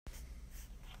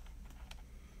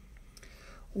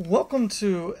Welcome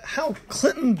to How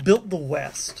Clinton Built the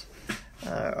West,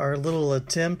 our little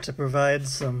attempt to provide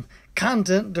some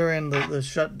content during the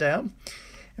shutdown.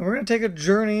 And we're going to take a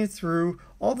journey through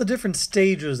all the different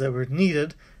stages that were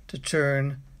needed to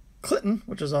turn Clinton,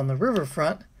 which is on the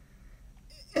riverfront,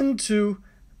 into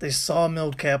the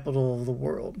sawmill capital of the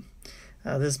world.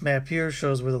 This map here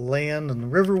shows where the land and the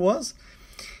river was,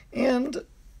 and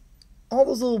all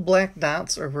those little black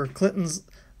dots are where Clinton's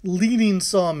leading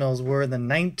sawmills were in the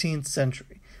 19th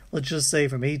century. Let's just say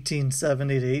from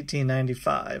 1870 to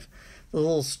 1895. The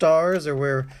little stars are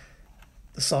where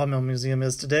the Sawmill Museum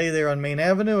is today. They're on Main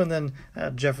Avenue and then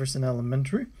Jefferson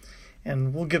Elementary.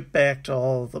 And we'll get back to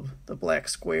all the black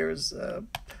squares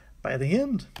by the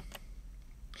end.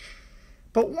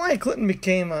 But why Clinton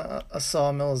became a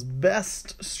sawmill is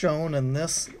best shown in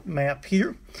this map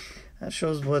here. It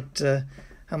shows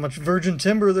how much virgin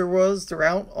timber there was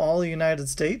throughout all the United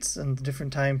States and the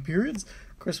different time periods.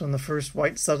 Of course, when the first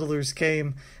white settlers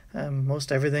came,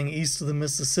 most everything east of the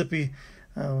Mississippi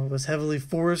was heavily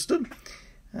forested.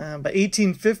 By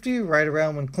 1850, right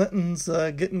around when Clinton's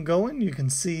getting going, you can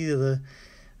see,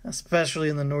 especially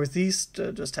in the Northeast,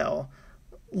 just how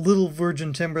little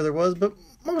virgin timber there was. But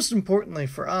most importantly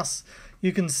for us,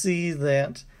 you can see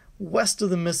that west of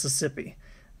the Mississippi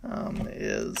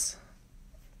is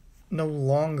no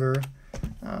longer,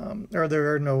 or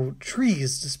there are no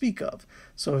trees to speak of.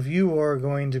 So if you are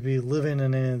going to be living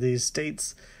in any of these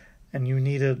states and you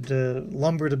needed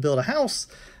lumber to build a house,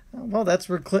 well, that's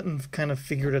where Clinton kind of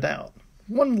figured it out.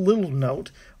 One little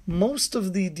note, most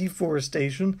of the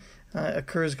deforestation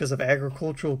occurs because of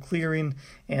agricultural clearing,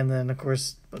 and then, of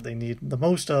course, what they need the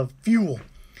most of, fuel.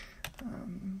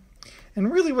 And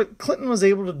really what Clinton was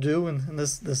able to do, and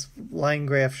this line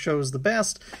graph shows the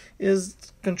best, is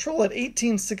control at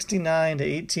 1869 to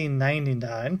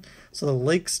 1899, so the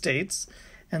Lake States.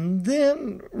 And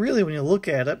then, really, when you look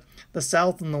at it, the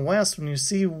South and the West, when you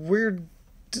see where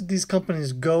did these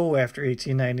companies go after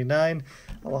 1899,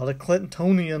 a lot of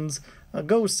Clintonians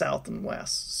go south and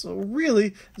west. So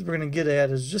really, as we're going to get at,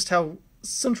 is just how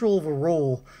central of a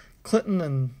role Clinton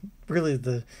and really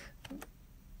the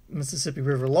Mississippi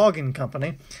River Logging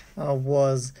Company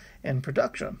was in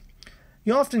production.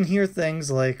 You often hear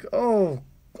things like, oh,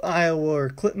 Iowa or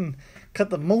Clinton cut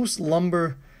the most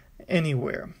lumber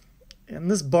anywhere.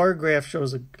 And this bar graph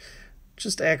shows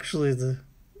just actually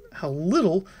how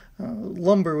little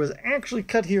lumber was actually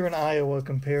cut here in Iowa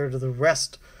compared to the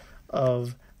rest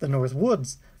of the North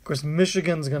Woods. Of course,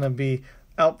 Michigan's going to be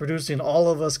outproducing all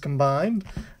of us combined.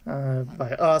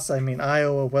 By us, I mean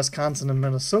Iowa, Wisconsin, and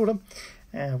Minnesota.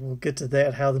 And we'll get to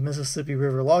that, how the Mississippi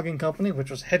River Logging Company, which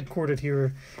was headquartered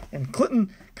here in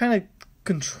Clinton, kind of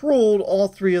controlled all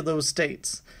three of those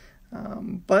states.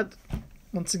 But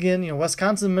once again,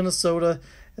 Wisconsin, Minnesota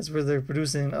is where they're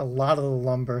producing a lot of the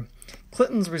lumber.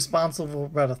 Clinton's responsible for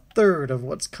about a third of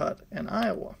what's cut in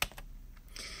Iowa.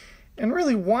 And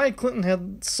really why Clinton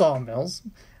had sawmills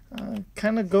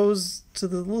kind of goes to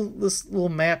this little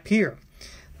map here.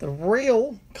 The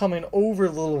rail coming over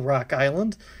Little Rock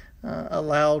Island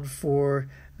allowed for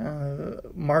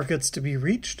markets to be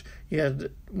reached. You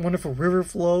had wonderful river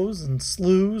flows and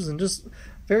sloughs and just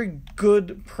very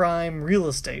good prime real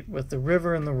estate with the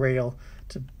river and the rail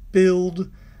to build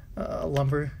a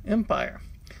lumber empire.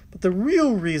 But the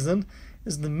real reason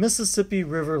is the Mississippi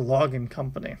River Logging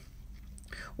Company,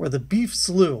 or the Beef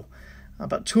Slough,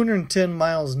 about 210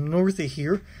 miles north of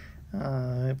here,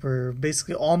 where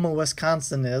basically Alma,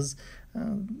 Wisconsin is.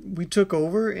 We took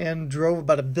over and drove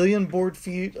about 1 billion board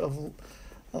feet of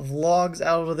logs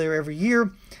out of there every year.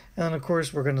 And then, of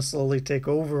course, we're going to slowly take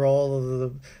over all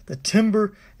of the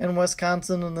timber in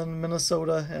Wisconsin and then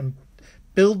Minnesota and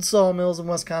build sawmills in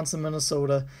Wisconsin,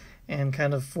 Minnesota, and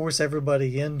kind of force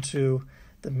everybody into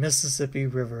the Mississippi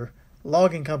River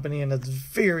Logging Company and its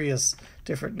various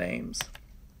different names.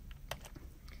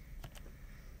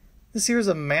 This here is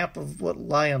a map of what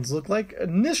lions look like.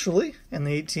 Initially, in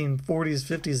the 1840s,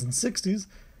 50s, and 60s,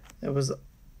 it was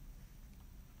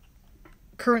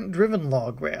current-driven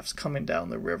log rafts coming down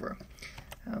the river.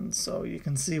 And so you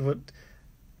can see what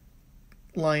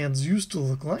lions used to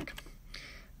look like.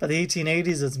 By the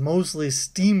 1880s, it's mostly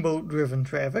steamboat-driven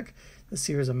traffic. This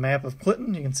here is a map of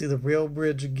Clinton. You can see the rail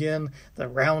bridge again, the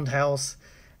roundhouse,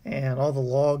 and all the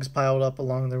logs piled up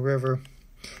along the river.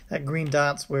 That green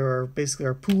dot's where basically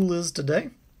our pool is today.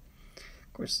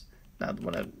 Of course, not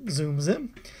when it zooms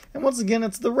in. And once again,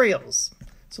 it's the rails.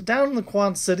 So down in the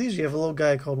Quad Cities, you have a little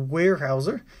guy called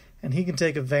Weyerahaeuser, and he can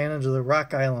take advantage of the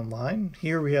Rock Island line.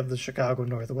 Here we have the Chicago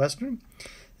Northwestern.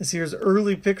 This here's an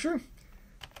early picture.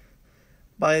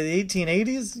 By the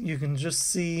 1880s, you can just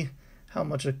see how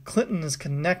much of Clinton is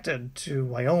connected to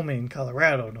Wyoming,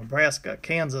 Colorado, Nebraska,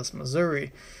 Kansas,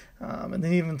 Missouri, and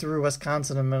then even through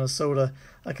Wisconsin and Minnesota,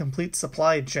 a complete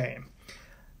supply chain.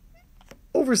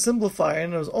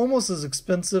 Oversimplifying, it was almost as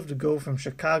expensive to go from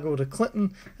Chicago to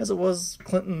Clinton as it was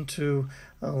Clinton to,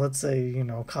 let's say,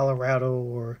 Colorado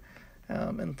or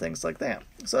and things like that.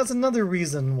 So that's another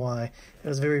reason why it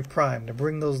was very prime to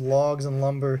bring those logs and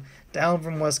lumber down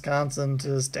from Wisconsin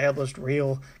to established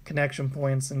rail connection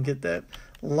points and get that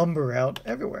lumber out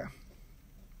everywhere.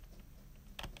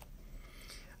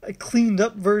 A cleaned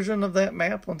up version of that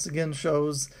map once again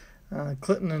shows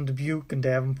Clinton and Dubuque and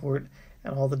Davenport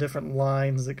and all the different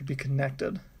lines that could be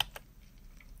connected.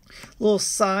 A little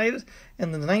side,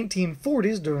 in the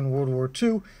 1940s during World War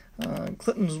II,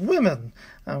 Clinton's women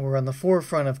were on the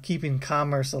forefront of keeping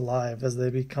commerce alive as they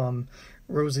become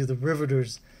Rosie the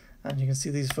Riveters, and you can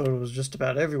see these photos just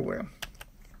about everywhere.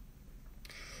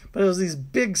 But it was these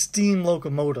big steam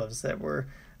locomotives that were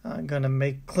going to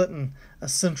make Clinton a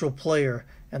central player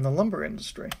in the lumber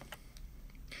industry.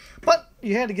 But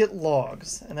you had to get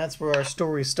logs, and that's where our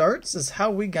story starts, is how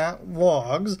we got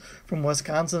logs from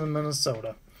Wisconsin and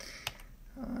Minnesota.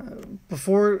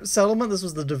 Before settlement, this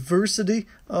was the diversity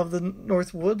of the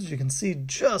North Woods. You can see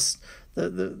just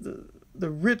the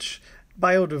rich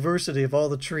biodiversity of all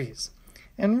the trees.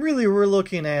 And really we're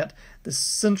looking at the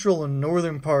central and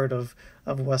northern part of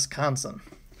Wisconsin.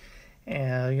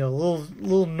 And a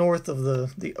little north of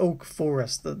the oak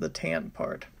forest, the tan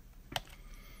part.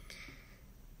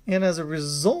 And as a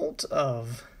result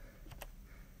of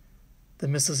the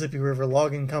Mississippi River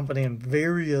Logging Company and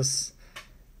various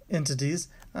entities,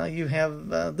 you have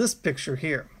this picture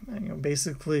here. And,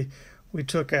 basically, we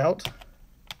took out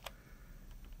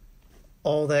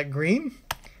all that green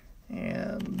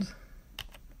and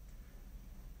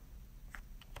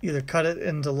either cut it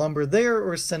into lumber there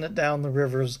or send it down the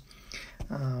rivers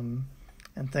and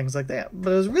things like that.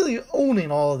 But it was really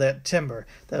owning all of that timber.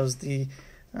 That was the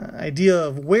idea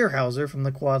of Weyerahaeuser from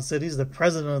the Quad Cities, the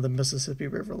president of the Mississippi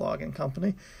River Logging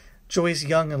Company. Joyce,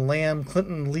 Young, and Lamb,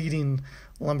 Clinton leading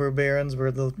lumber barons, were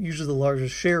usually the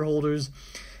largest shareholders.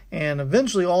 And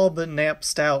eventually all but Knapp,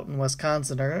 Stout, and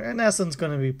Wisconsin are in essence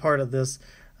going to be part of this,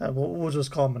 what we'll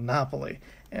just call monopoly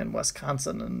in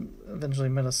Wisconsin and eventually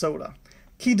Minnesota.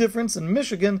 Key difference in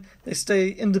Michigan, they stay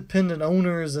independent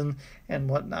owners and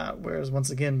whatnot, whereas once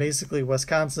again, basically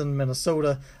Wisconsin,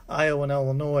 Minnesota, Iowa, and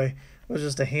Illinois was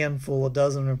just a handful, a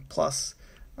dozen or plus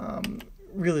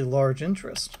really large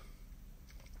interests.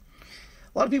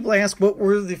 A lot of people ask, what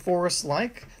were the forests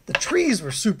like? The trees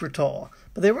were super tall,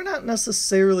 but they were not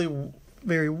necessarily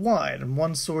very wide. In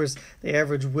one source, the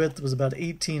average width was about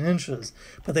 18 inches.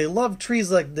 But they loved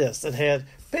trees like this that had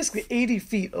basically 80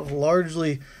 feet of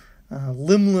largely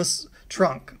limbless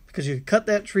trunk, because you could cut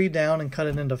that tree down and cut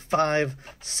it into 5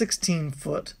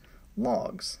 16-foot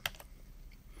logs.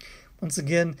 Once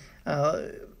again,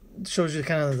 it shows you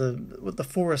kind of what the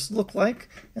forests look like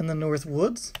in the North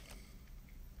Woods.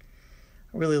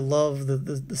 I really love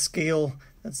the scale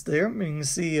that's there. I mean, you can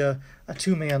see a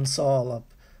two-man saw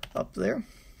up there.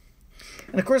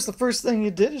 And of course, the first thing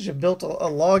you did is you built a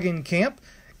logging camp,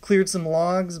 cleared some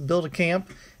logs, built a camp,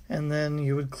 and then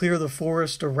you would clear the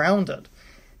forest around it.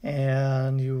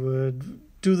 And you would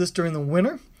do this during the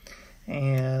winter.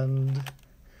 And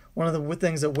one of the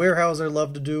things that Weyerhaeuser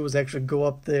loved to do was actually go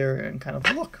up there and kind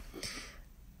of look.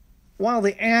 While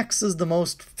the axe is the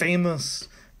most famous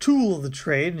tool of the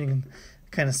trade, and you can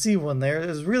kind of see one there,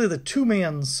 is really the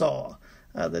two-man saw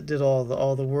that did all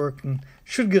the work and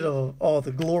should get all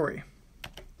the glory.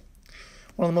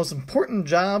 One of the most important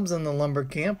jobs in the lumber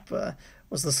camp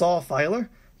was the saw filer.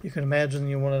 You can imagine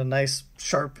you wanted a nice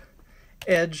sharp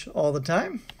edge all the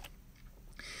time.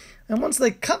 And once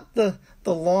they cut the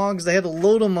logs, they had to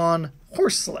load them on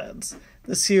horse sleds.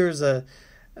 This here is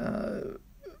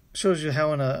shows you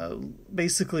how in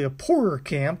basically a poorer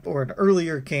camp or an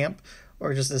earlier camp,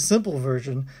 or just a simple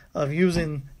version of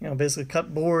using, basically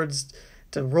cut boards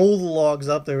to roll the logs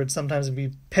up. There would sometimes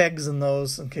be pegs in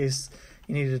those in case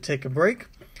you needed to take a break.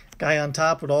 Guy on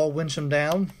top would all winch them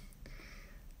down.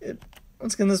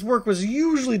 Once again, this work was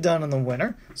usually done in the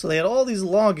winter, so they had all these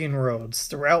logging roads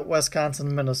throughout Wisconsin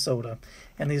and Minnesota,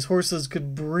 and these horses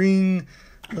could bring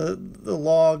the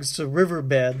logs to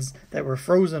riverbeds that were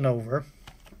frozen over.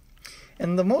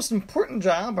 And the most important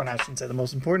job, or I shouldn't say the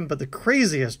most important, but the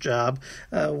craziest job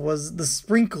was the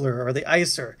sprinkler or the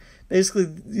icer. Basically,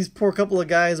 these poor couple of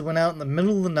guys went out in the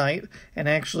middle of the night and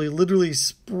actually literally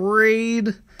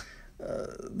sprayed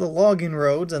the logging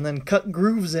roads and then cut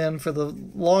grooves in for the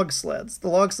log sleds. The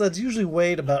log sleds usually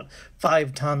weighed about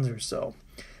 5 tons or so.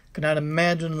 Could not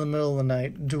imagine in the middle of the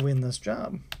night doing this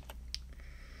job.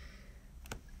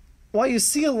 while you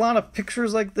see a lot of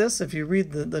pictures like this, if you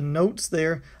read the notes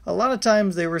there, a lot of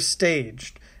times they were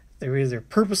staged. They were either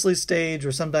purposely staged,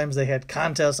 or sometimes they had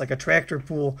contests like a tractor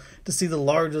pull to see the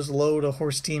largest load a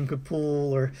horse team could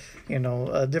pull, or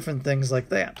different things like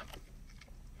that.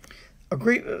 A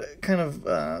great kind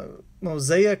of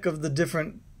mosaic of the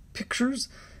different pictures.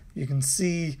 You can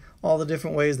see all the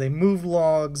different ways they move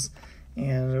logs,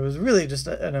 and it was really just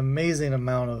an amazing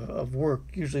amount of work,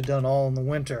 usually done all in the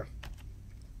winter.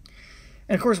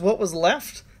 And of course, what was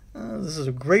left, this is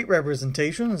a great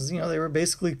representation, is they were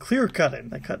basically clear cutting.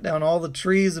 They cut down all the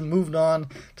trees and moved on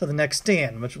to the next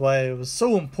stand, which is why it was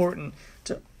so important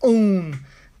to own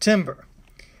timber.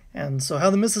 And so how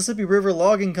the Mississippi River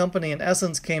Logging Company in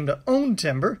essence came to own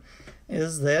timber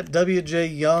is that W.J.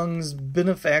 Young's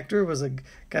benefactor was a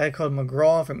guy called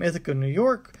McGraw from Ithaca, New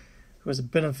York, who was a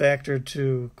benefactor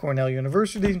to Cornell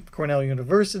University. Cornell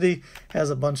University has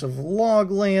a bunch of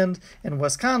log land in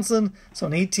Wisconsin. So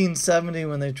in 1870,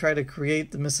 when they try to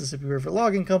create the Mississippi River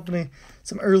Logging Company,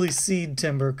 some early seed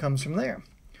timber comes from there.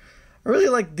 I really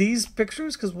like these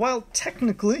pictures because while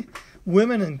technically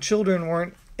women and children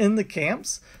weren't in the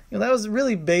camps, that was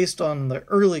really based on the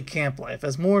early camp life.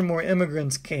 As more and more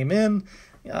immigrants came in,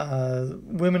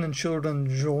 women and children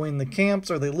joined the camps,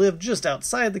 or they lived just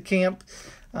outside the camp.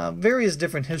 Various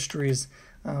different histories,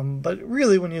 but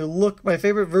really when you look, my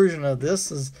favorite version of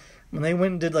this is when they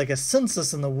went and did like a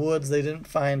census in the woods. They didn't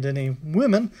find any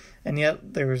women, and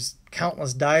yet there's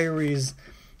countless diaries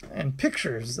and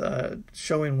pictures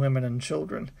showing women and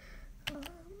children,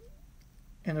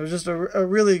 and it was just a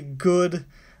really good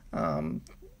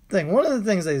thing. One of the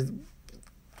things they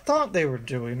thought they were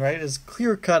doing, right, is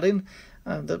clear cutting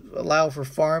that allow for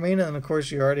farming, and of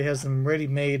course you already have some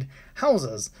ready-made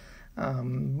houses.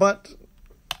 But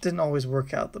didn't always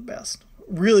work out the best.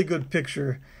 Really good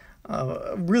picture.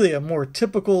 Really a more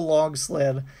typical log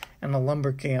sled and a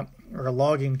lumber camp, or a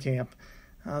logging camp,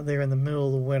 there in the middle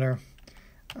of the winter.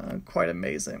 Quite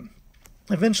amazing.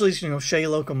 Eventually, Shea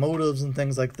locomotives and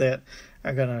things like that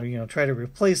are going to, try to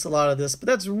replace a lot of this. But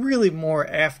that's really more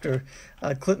after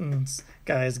Clinton's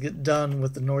guys get done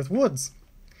with the North Woods.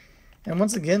 And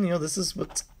once again, this is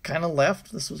what's kind of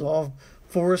left. This was all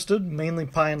forested, mainly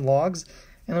pine logs,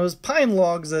 and it was pine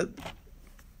logs that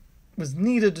was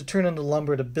needed to turn into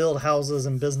lumber to build houses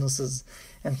and businesses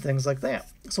and things like that.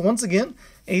 So once again,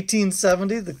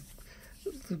 1870, the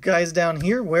guys down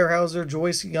here, Weyerahaeuser,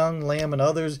 Joyce, Young, Lamb, and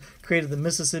others, created the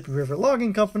Mississippi River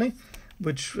Logging Company,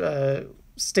 which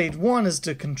stage one is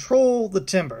to control the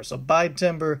timber. So buy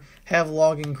timber, have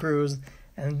logging crews,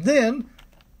 and then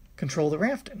control the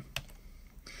rafting.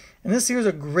 And this here is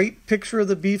a great picture of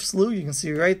the Beef Slough. You can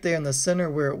see right there in the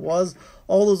center where it was,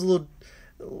 all those little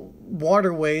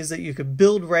waterways that you could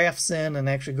build rafts in and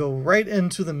actually go right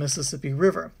into the Mississippi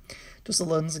River. Just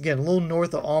once again, a little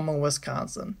north of Alma,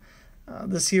 Wisconsin.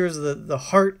 This here is the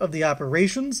heart of the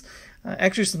operations.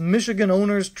 Actually, some Michigan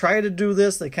owners tried to do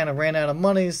this. They kind of ran out of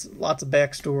money. Lots of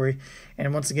backstory.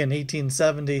 And once again,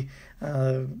 1870,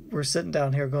 we're sitting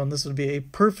down here going, this would be a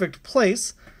perfect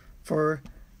place for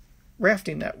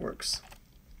rafting networks.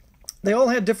 They all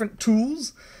had different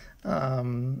tools,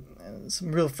 some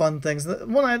real fun things. The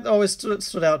one that always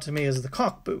stood out to me is the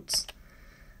caulk boots.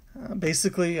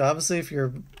 Basically, obviously, if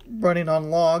you're running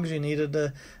on logs, you needed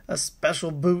a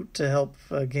special boot to help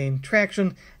gain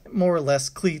traction, more or less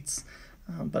cleats.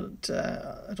 But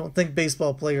I don't think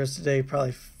baseball players today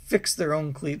probably fix their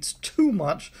own cleats too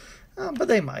much, but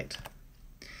they might.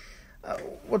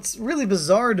 What's really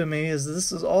bizarre to me is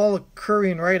this is all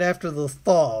occurring right after the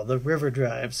thaw, the river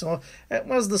drive. So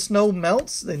as the snow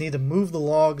melts, they need to move the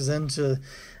logs into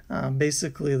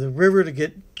basically the river to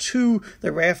get to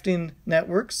the rafting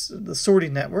networks, the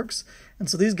sorting networks. And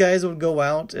so these guys would go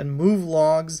out and move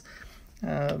logs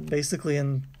basically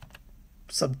in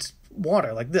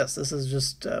water like this. This is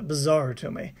just bizarre to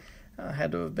me.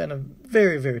 Had to have been a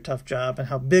very, very tough job, and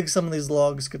how big some of these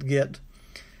logs could get.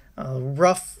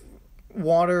 Rough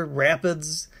water,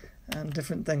 rapids, and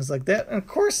different things like that. And of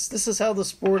course, this is how the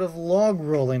sport of log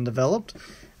rolling developed.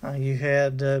 You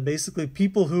had basically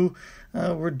people who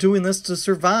were doing this to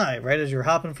survive, right? As you're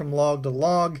hopping from log to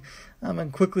log,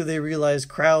 and quickly they realized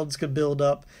crowds could build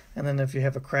up, and then if you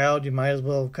have a crowd, you might as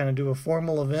well kind of do a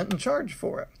formal event and charge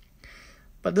for it.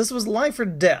 But this was life or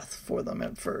death for them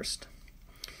at first.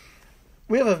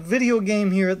 We have a video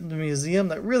game here at the museum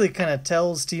that really kind of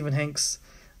tells Stephen Hanks'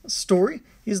 story.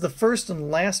 He's the first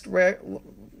and last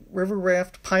river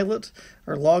raft pilot,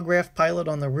 or log raft pilot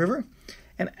on the river.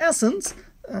 In essence,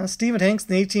 Stephen Hanks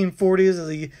in the 1840s is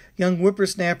a young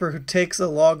whippersnapper who takes a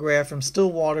log raft from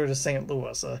Stillwater to St.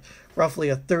 Louis, roughly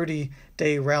a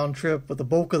 30-day round trip, with the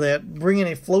bulk of that bringing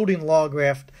a floating log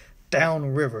raft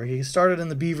downriver. He started in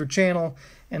the Beaver Channel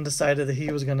and decided that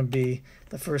he was going to be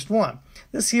the first one.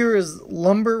 This here is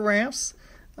lumber rafts.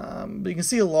 But you can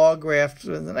see a log raft,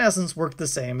 in essence, worked the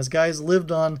same, as guys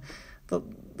lived on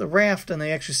the raft, and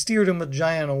they actually steered them with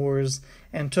giant oars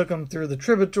and took them through the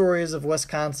tributaries of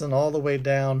Wisconsin all the way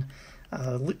down.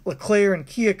 LeClaire and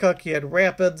Keokuk, you had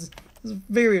rapids. It was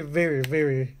very, very,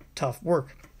 very tough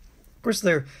work. Of course,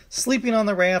 they're sleeping on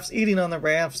the rafts, eating on the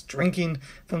rafts, drinking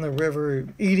from the river,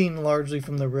 eating largely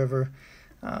from the river,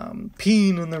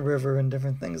 peeing in the river, and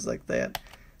different things like that.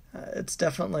 It's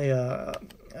definitely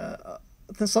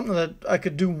something that I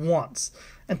could do once,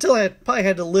 until I probably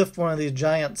had to lift one of these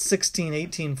giant 16,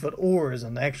 18-foot oars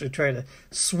and actually try to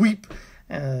sweep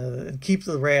and keep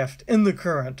the raft in the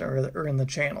current or in the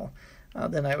channel.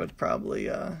 Then I would probably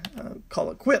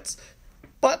call it quits.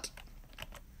 But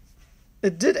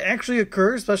it did actually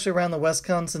occur, especially around the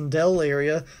Wisconsin Dell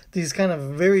area, these kind of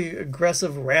very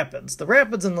aggressive rapids. The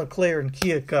rapids in LeClaire and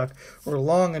Keokuk were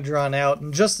long and drawn out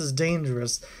and just as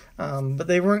dangerous, but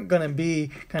they weren't going to be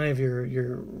kind of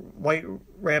your white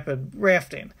rapid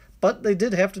rafting. But they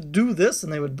did have to do this,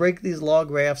 and they would break these log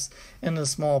rafts into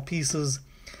small pieces.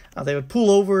 They would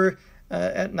pull over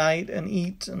at night and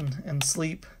eat and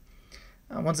sleep.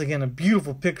 Once again, a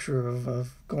beautiful picture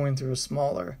of going through a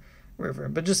smaller river,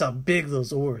 but just how big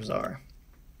those oars are.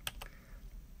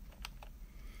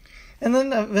 And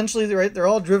then eventually, they're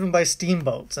all driven by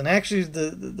steamboats. And actually,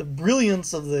 the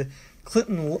brilliance of the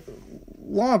Clinton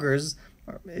loggers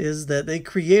is that they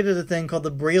created a thing called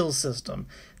the braille system.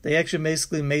 They actually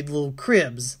basically made little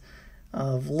cribs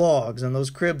of logs, and those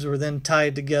cribs were then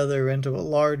tied together into a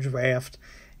large raft,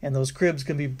 and those cribs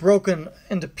can be broken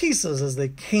into pieces as they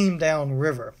came down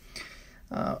river.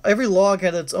 Every log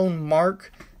had its own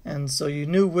mark, and so you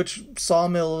knew which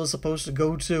sawmill it was supposed to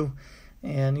go to,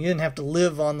 and you didn't have to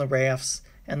live on the rafts.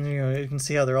 And you can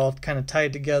see how they're all kind of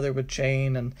tied together with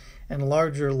chain, and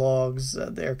larger logs,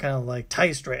 they're kind of like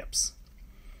tie straps.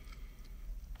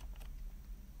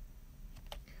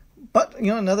 But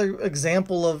another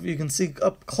example of, you can see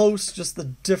up close just the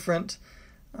different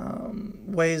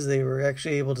ways they were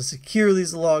actually able to secure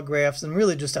these log rafts, and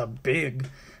really just how big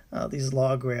these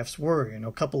log rafts were,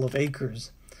 a couple of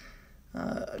acres.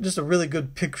 Just a really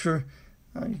good picture.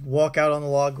 You walk out on the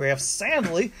log rafts.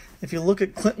 Sadly, if you look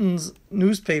at Clinton's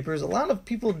newspapers, a lot of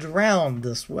people drowned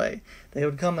this way. They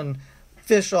would come and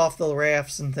fish off the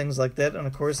rafts and things like that, and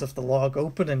of course, if the log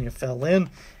opened and you fell in,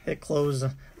 it closed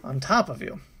on top of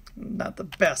you. Not the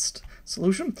best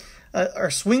solution. Our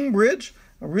swing bridge,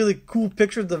 a really cool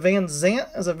picture. The Van Zandt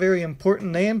is a very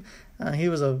important name. He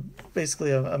was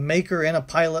basically a maker and a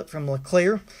pilot from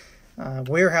LeClaire.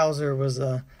 Weyerahaeuser was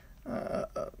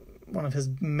one of his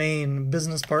main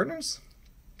business partners.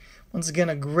 Once again,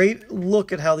 a great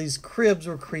look at how these cribs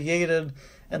were created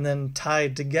and then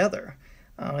tied together,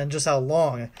 and just how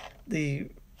long. The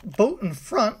boat in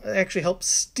front actually helped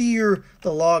steer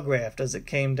the log raft as it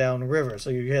came down river. So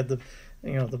you had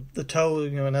the tow,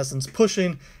 in essence,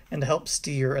 pushing and to help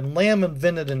steer. And Lamb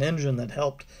invented an engine that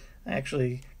helped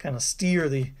actually kind of steer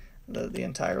the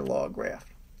entire log raft.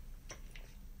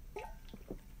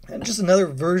 And just another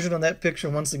version of that picture,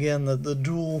 once again, the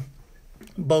dual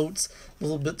boats, a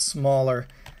little bit smaller,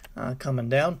 coming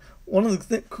down. One of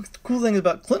the cool things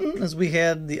about Clinton is we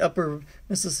had the upper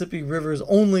Mississippi River's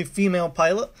only female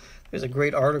pilot. There's a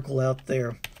great article out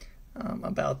there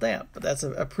about that, but that's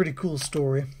a pretty cool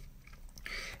story.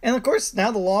 And of course,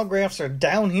 now the log rafts are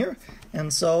down here,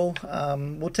 and so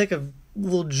we'll take a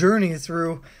little journey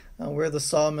through where the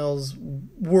sawmills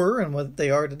were and what they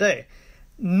are today.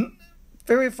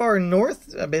 Very far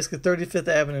north, basically 35th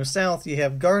Avenue South, you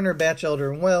have Garner,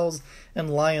 Batchelder & Wells, and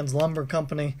Lyons Lumber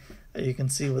Company. You can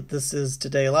see what this is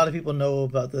today. A lot of people know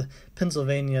about the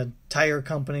Pennsylvania Tire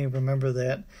Company. Remember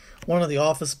that. One of the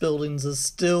office buildings is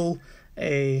still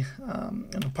an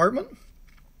apartment.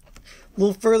 A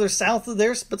little further south of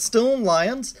there, but still in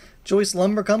Lyons, Joyce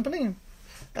Lumber Company.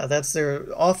 That's their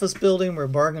office building where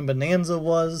Bargain Bonanza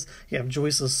was. You have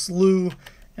Joyce's Slough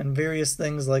and various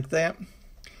things like that.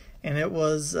 And it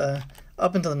was,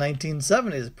 up until the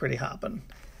 1970s, pretty hopping.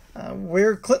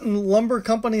 Where Clinton Lumber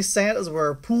Company sat is where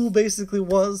our pool basically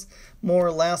was, more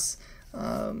or less.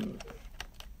 When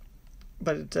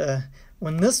the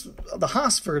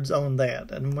Hosfords owned that,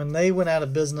 and when they went out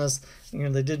of business,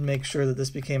 they did make sure that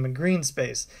this became a green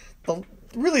space. But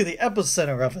really, the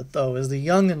epicenter of it, though, is the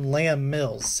Young and Lamb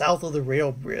Mills, south of the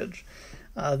rail bridge.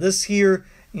 This here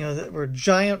that were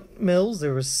giant mills.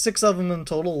 There were 6 of them in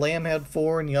total. Lamb had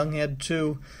 4 and Young had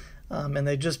 2. And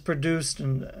they just produced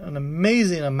an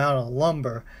amazing amount of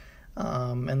lumber.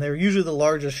 And they're usually the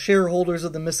largest shareholders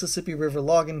of the Mississippi River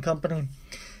Logging Company.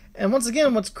 And once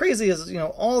again, what's crazy is,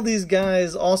 all these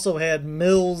guys also had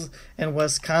mills in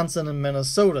Wisconsin and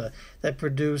Minnesota that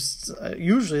produced,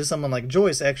 usually someone like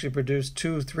Joyce actually produced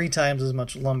 2-3 times as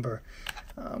much lumber.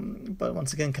 But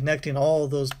once again, connecting all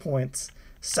of those points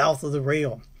south of the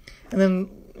rail. And then,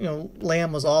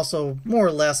 Lamb was also more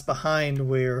or less behind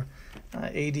where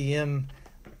ADM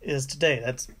is today.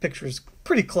 That picture's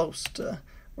pretty close to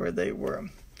where they were.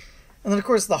 And then, of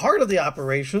course, the heart of the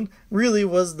operation really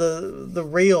was the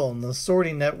rail and the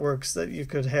sorting networks that you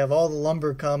could have all the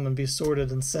lumber come and be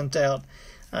sorted and sent out.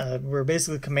 Where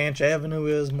basically Comanche Avenue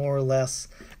is, more or less.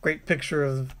 Great picture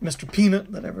of Mr.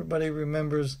 Peanut that everybody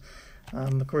remembers.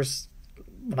 Of course,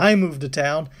 when I moved to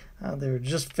town, they were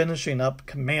just finishing up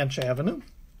Comanche Avenue.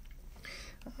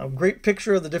 A great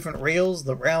picture of the different rails,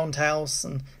 the roundhouse,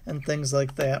 and things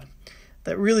like that.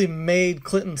 That really made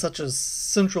Clinton such a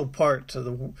central part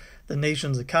to the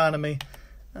nation's economy,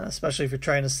 especially if you're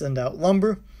trying to send out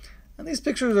lumber. And these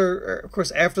pictures are of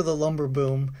course, after the lumber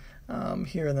boom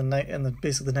here in the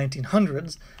basically the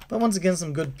 1900s. But once again,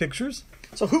 some good pictures.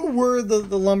 So who were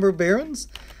the lumber barons?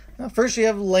 First, you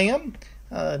have Lamb,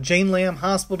 Jane Lamb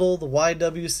Hospital, the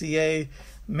YWCA,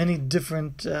 many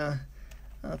different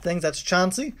things. That's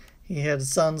Chauncey. He had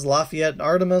sons Lafayette and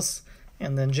Artemus.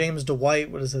 And then James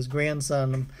Dwight, what is his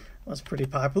grandson, was pretty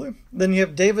popular. Then you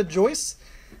have David Joyce,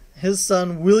 his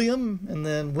son William, and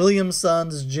then William's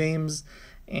sons James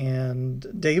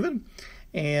and David.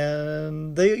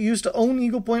 And they used to own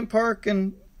Eagle Point Park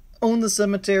and own the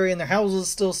cemetery, and their houses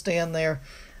still stand there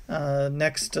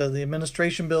next to the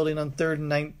administration building on 3rd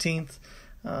and 19th.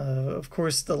 Of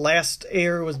course, the last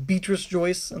heir was Beatrice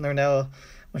Joyce, and they're now,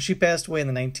 when she passed away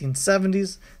in the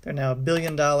 1970s, they're now a $1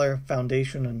 billion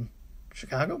foundation in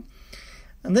Chicago.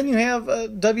 And then you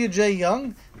have W.J.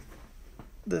 Young.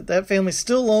 That family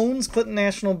still owns Clinton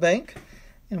National Bank.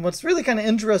 And what's really kind of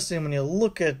interesting when you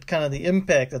look at kind of the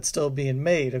impact that's still being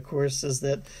made, of course, is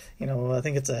that, I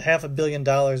think it's a $500 million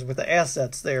worth of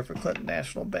assets there for Clinton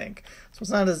National Bank. So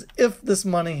it's not as if this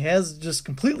money has just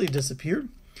completely disappeared.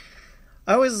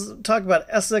 I always talk about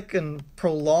Essick in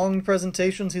prolonged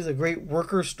presentations. He's a great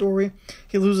worker story.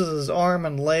 He loses his arm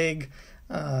and leg,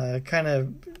 kind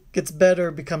of gets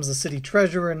better, becomes the city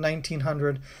treasurer in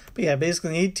 1900. But yeah,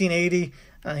 basically in 1880,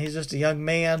 he's just a young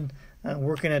man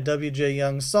working at W.J.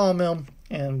 Young's sawmill,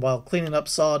 and while cleaning up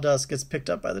sawdust, gets picked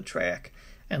up by the track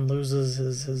and loses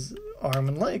his arm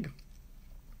and leg.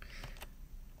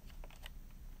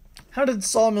 How did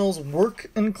sawmills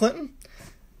work in Clinton?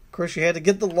 Of course, you had to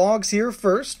get the logs here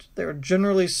first. They were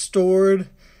generally stored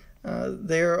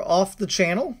there off the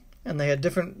channel, and they had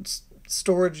different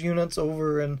storage units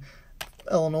over in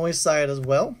Illinois side as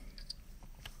well.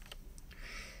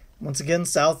 Once again,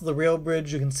 south of the rail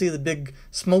bridge, you can see the big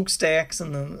smokestacks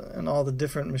and all the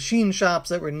different machine shops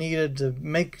that were needed to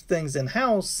make things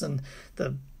in-house, and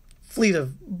the fleet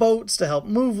of boats to help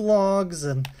move logs,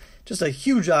 and just a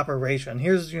huge operation.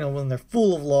 Here's, when they're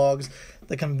full of logs,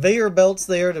 the conveyor belts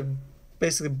there to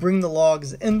basically bring the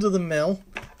logs into the mill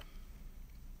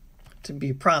to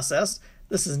be processed.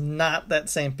 This is not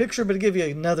that same picture, but to give you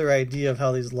another idea of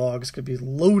how these logs could be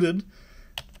loaded.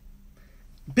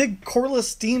 Big cordless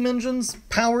steam engines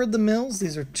powered the mills.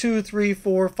 These are 2, 3,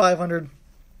 4, 500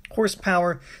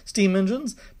 horsepower steam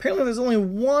engines. Apparently there's only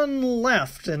one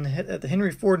left at the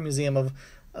Henry Ford Museum of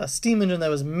a steam engine that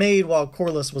was made while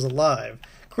Corliss was alive.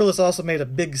 Corliss also made a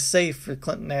big safe for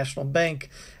Clinton National Bank,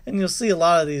 and you'll see a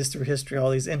lot of these through history,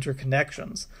 all these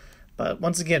interconnections. But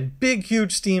once again, big,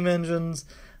 huge steam engines.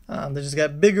 They just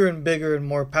got bigger and bigger and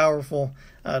more powerful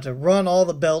to run all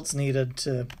the belts needed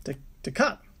to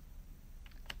cut.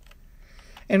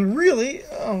 And really,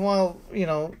 while,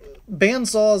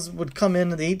 bandsaws would come in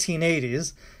the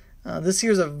 1880s, this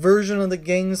here's a version of the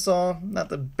gang saw, not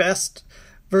the best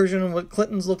version of what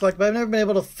Clinton's looked like, but I've never been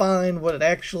able to find what an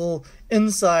actual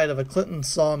inside of a Clinton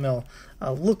sawmill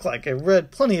looked like. I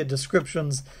read plenty of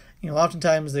descriptions.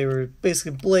 Oftentimes they were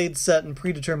basically blades set in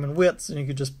predetermined widths, and you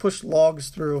could just push logs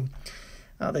through.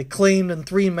 They claimed in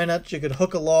 3 minutes you could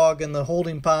hook a log in the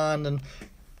holding pond and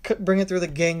bring it through the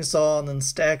gang saw and then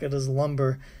stack it as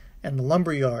lumber in the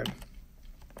lumber yard.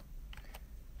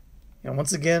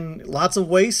 Once again, lots of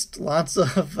waste, lots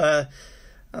of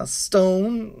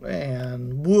stone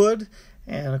and wood,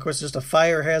 and of course just a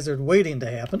fire hazard waiting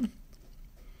to happen.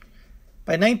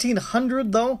 By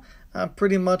 1900, though,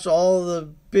 pretty much all the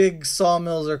big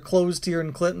sawmills are closed here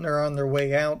in Clinton or on their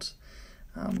way out.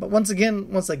 But once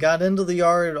they got into the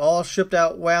yard, it all shipped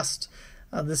out west.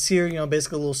 This here,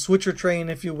 basically a little switcher train,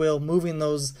 if you will, moving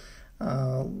those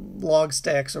log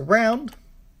stacks around.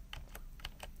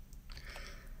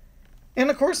 And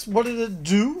of course, what did it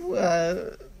do?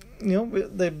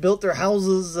 They built their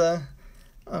houses on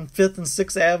 5th and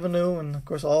 6th Avenue, and of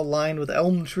course all lined with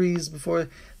elm trees before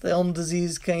the elm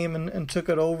disease came and took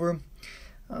it over.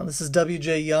 This is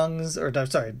W.T.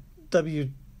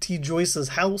 Joyce's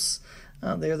house.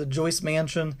 They're the Joyce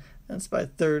Mansion. That's by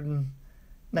 3rd and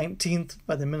 19th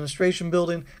by the Administration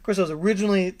Building. Of course, it was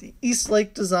originally the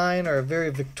Eastlake design, or a very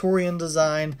Victorian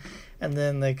design, and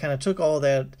then they kind of took all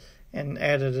that and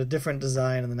added a different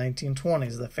design in the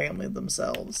 1920s. The family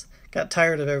themselves got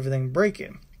tired of everything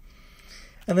breaking.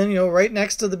 And then, right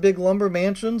next to the big lumber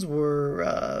mansions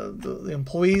were the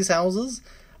employees' houses.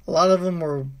 A lot of them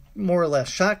were more or less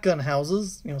shotgun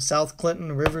houses, South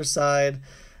Clinton, Riverside,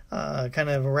 kind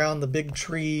of around the big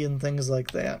tree and things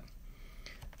like that.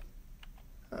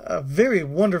 A very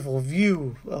wonderful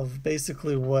view of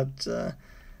basically what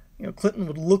Clinton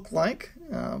would look like.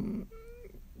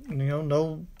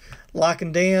 No lock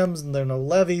and dams, and there are no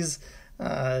levees. You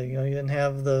didn't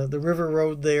have the river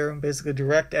road there, basically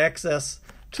direct access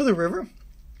to the river.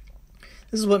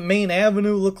 This is what Main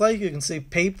Avenue looked like. You can see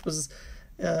Pape was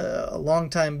a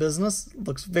long-time business. It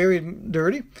looks very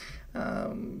dirty.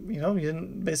 You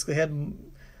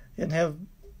didn't have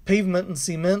pavement and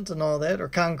cement and all that, or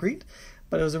concrete,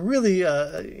 but it was a really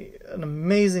an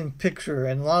amazing picture,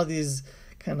 and a lot of these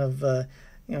kind of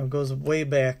goes way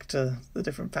back to the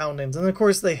different foundings. And of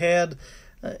course they had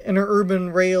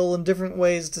interurban rail in different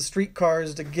ways to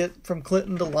streetcars to get from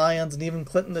Clinton to Lyons, and even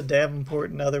Clinton to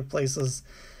Davenport and other places.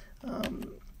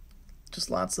 Just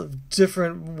lots of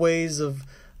different ways of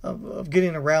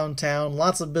getting around town,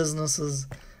 lots of businesses.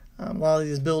 A lot of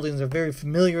these buildings are very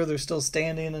familiar. They're still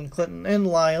standing in Clinton and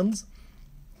Lyons.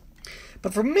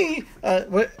 But for me,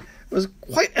 what was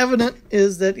quite evident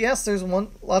is that, yes, there's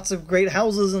lots of great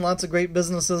houses and lots of great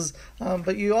businesses,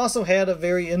 but you also had a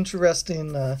very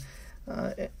interesting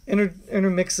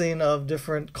intermixing of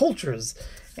different cultures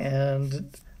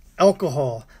and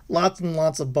alcohol, lots and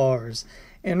lots of bars.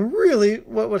 And really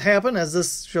what would happen, as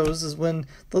this shows, is when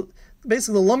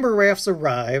basically the lumber rafts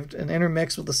arrived and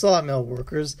intermixed with the sawmill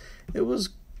workers, it was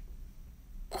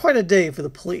quite a day for the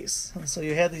police. And so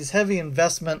you had these heavy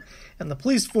investment in the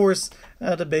police force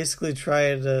to basically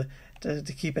try to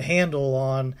keep a handle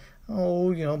on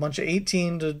a bunch of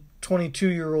 18 to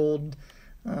 22-year-old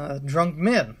drunk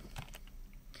men.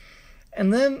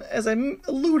 And then, as I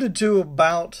alluded to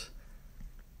about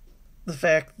the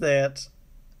fact that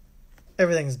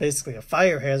everything is basically a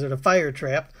fire hazard, a fire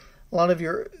trap, a lot of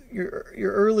your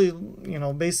early,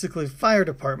 basically fire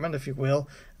department, if you will,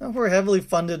 were heavily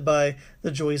funded by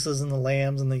the Joyces and the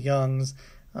Lambs and the Youngs.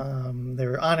 They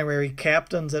were honorary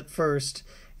captains at first,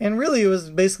 and really it was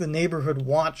basically neighborhood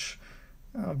watch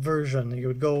version. You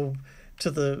would go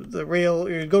to the rail,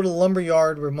 you'd go to the lumber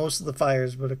yard where most of the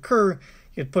fires would occur.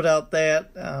 You'd put out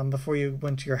that before you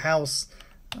went to your house.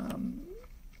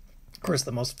 Of course,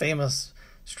 the most famous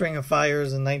string of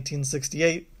fires in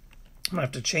 1968. I'm going to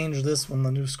have to change this when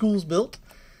the new school's built.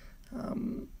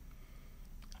 But,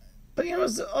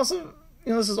 it's also,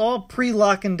 this is all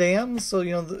pre-lock and dam, so,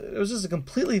 it was just a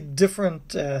completely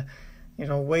different,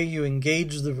 way you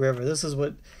engage the river. This is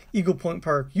what Eagle Point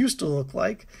Park used to look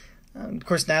like. Of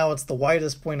course, now it's the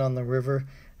widest point on the river,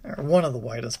 or one of the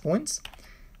widest points.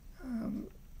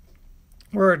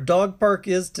 Where our dog park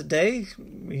is today,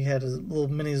 we had a little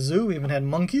mini zoo. We even had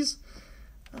monkeys.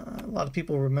 A lot of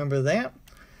people remember that.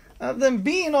 Then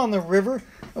being on the river,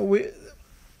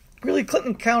 really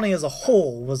Clinton County as a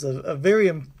whole was a very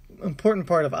important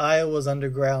part of Iowa's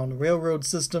underground railroad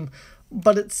system,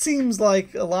 but it seems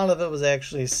like a lot of it was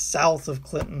actually south of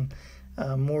Clinton,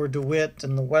 more DeWitt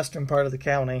and the western part of the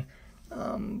county.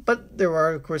 But there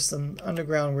are, of course, some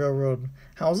underground railroad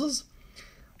houses.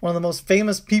 One of the most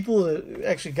famous people that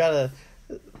actually got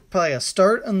probably a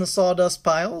start in the sawdust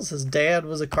piles. His dad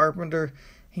was a carpenter.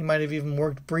 He might have even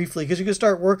worked briefly, because you could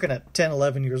start working at 10,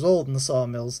 11 years old in the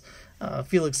sawmills.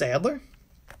 Felix Adler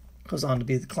goes on to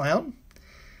be the clown.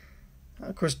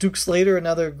 Of course, Duke Slater,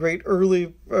 another great early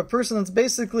person that's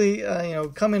basically,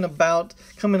 coming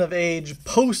of age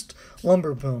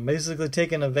post-lumber boom, basically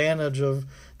taking advantage of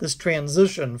this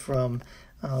transition from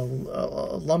a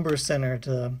lumber center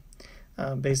to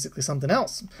basically something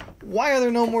else. Why are there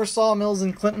no more sawmills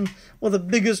in Clinton? Well, the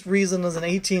biggest reason is in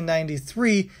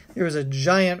 1893, there was a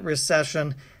giant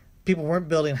recession. People weren't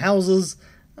building houses.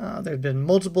 There had been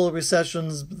multiple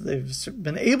recessions. They've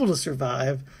been able to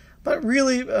survive. But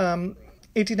really,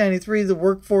 1893, the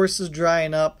workforce is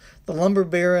drying up. The lumber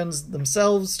barons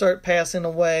themselves start passing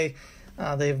away.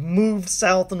 They've moved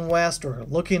south and west, or are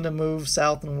looking to move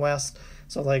south and west.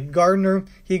 So like Gardner,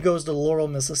 he goes to Laurel,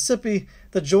 Mississippi.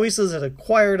 The Joyces had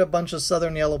acquired a bunch of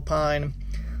southern yellow pine.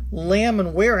 Lamb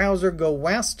and Weyerahaeuser go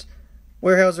west.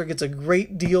 Weyerahaeuser gets a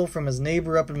great deal from his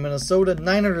neighbor up in Minnesota,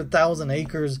 900,000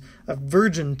 acres of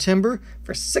virgin timber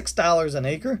for $6 an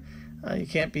acre. You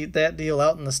can't beat that deal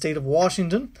out in the state of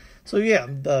Washington. So yeah,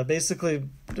 basically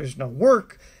there's no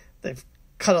work. They've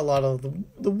cut a lot of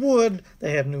the wood.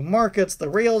 They have new markets. The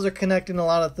rails are connecting a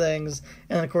lot of things.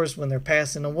 And of course, when they're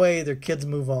passing away, their kids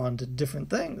move on to different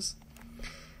things.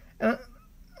 And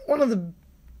one of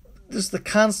the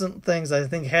constant things I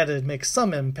think had to make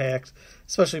some impact,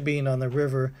 especially being on the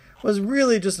river, was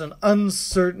really just an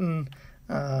uncertain,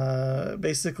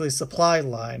 basically supply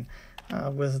line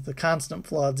with the constant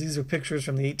floods. These are pictures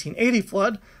from the 1880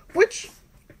 flood, which,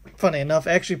 funny enough,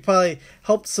 actually probably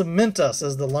helped cement us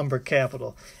as the lumber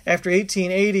capital. After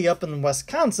 1880, up in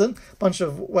Wisconsin, a bunch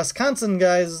of Wisconsin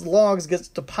guys' logs gets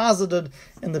deposited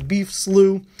in the beef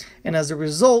slough, and as a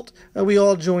result, we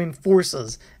all join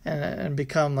forces and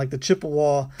become like the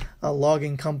Chippewa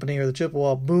Logging Company or the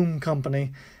Chippewa Boom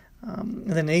Company. And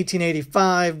then in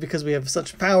 1885, because we have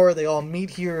such power, they all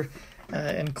meet here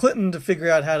in Clinton to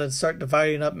figure out how to start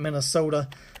dividing up Minnesota.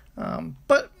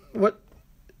 But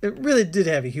it really did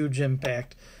have a huge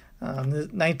impact.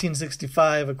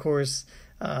 1965, of course,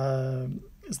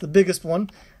 is the biggest one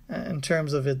in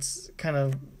terms of it's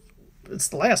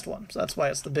the last one, so that's why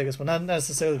it's the biggest one. Not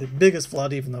necessarily the biggest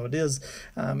flood, even though it is.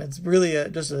 It's really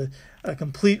just a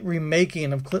complete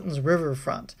remaking of Clinton's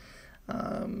riverfront.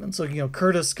 And so,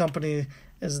 Curtis Company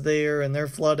is there, and they're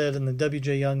flooded, and the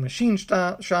W.J. Young machine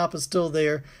shop is still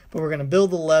there, but we're going to build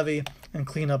the levee and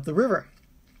clean up the river.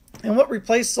 And what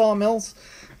replaced sawmills?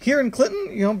 Here in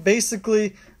Clinton,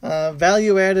 basically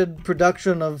value-added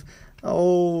production of,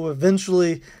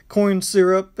 eventually corn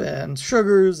syrup and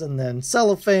sugars, and then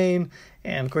cellophane,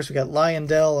 and of course we got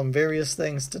Lyondell and various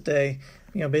things today.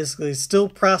 Basically still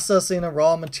processing a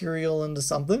raw material into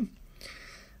something.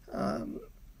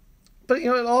 But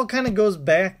it all kind of goes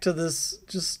back to this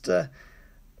just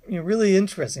really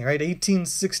interesting, right?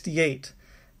 1868,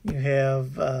 you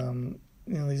have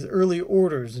these early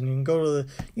orders, and you can go to the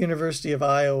University of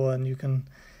Iowa and you can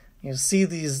see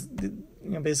these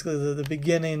basically the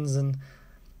beginnings, and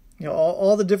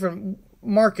all the different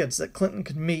markets that Clinton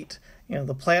could meet.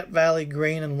 The Platte Valley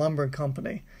Grain and Lumber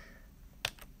Company.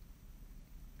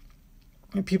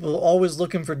 People always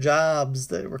looking for jobs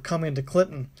that were coming to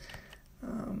Clinton.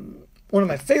 One of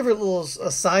my favorite little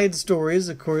aside stories,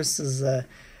 of course, is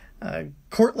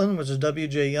Cortland, which is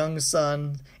W.J. Young's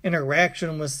son,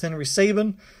 interaction with Henry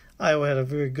Sabin. Iowa had a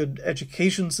very good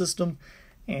education system,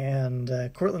 and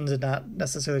Cortland did not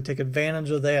necessarily take advantage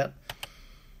of that.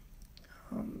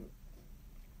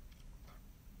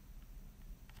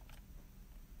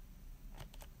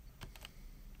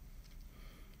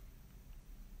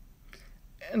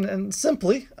 And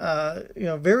simply,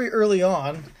 very early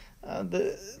on,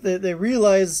 they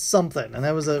realized something, and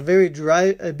that was a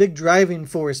big driving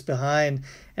force behind,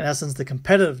 in essence, the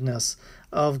competitiveness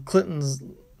of Clinton's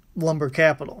lumber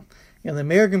capital. The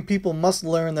American people must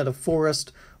learn that a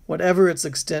forest, whatever its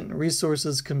extent and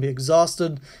resources, can be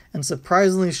exhausted in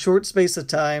surprisingly short space of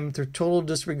time through total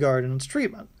disregard in its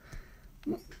treatment.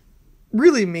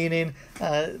 Really meaning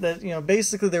that,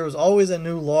 basically there was always a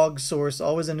new log source,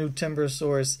 always a new timber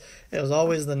source. It was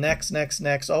always the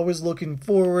next, always looking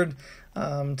forward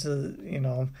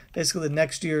to, basically the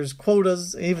next year's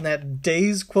quotas, even that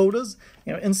day's quotas,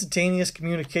 instantaneous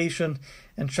communication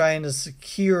and trying to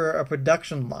secure a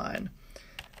production line.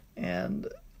 And,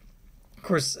 of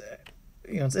course,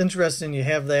 it's interesting you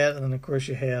have that, and then, of course,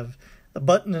 you have the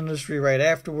button industry right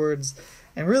afterwards.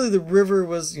 And really the river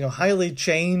was, highly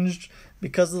changed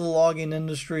because of the logging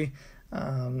industry.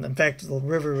 In fact, the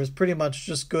river was pretty much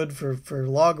just good for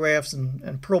log rafts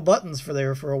and pearl buttons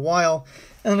for a while.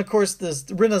 And then, of course, this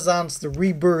renaissance, the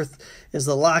rebirth, is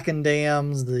the locking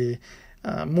dams, the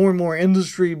more and more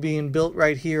industry being built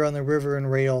right here on the river and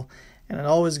rail. And it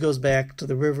always goes back to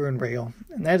the river and rail.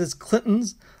 And that is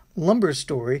Clinton's lumber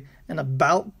story in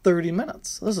about 30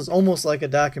 minutes. This is almost like a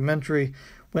documentary.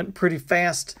 Went pretty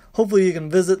fast. Hopefully you can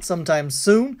visit sometime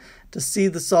soon to see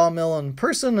the sawmill in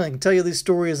person. I can tell you these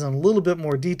stories in a little bit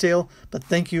more detail, but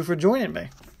thank you for joining me.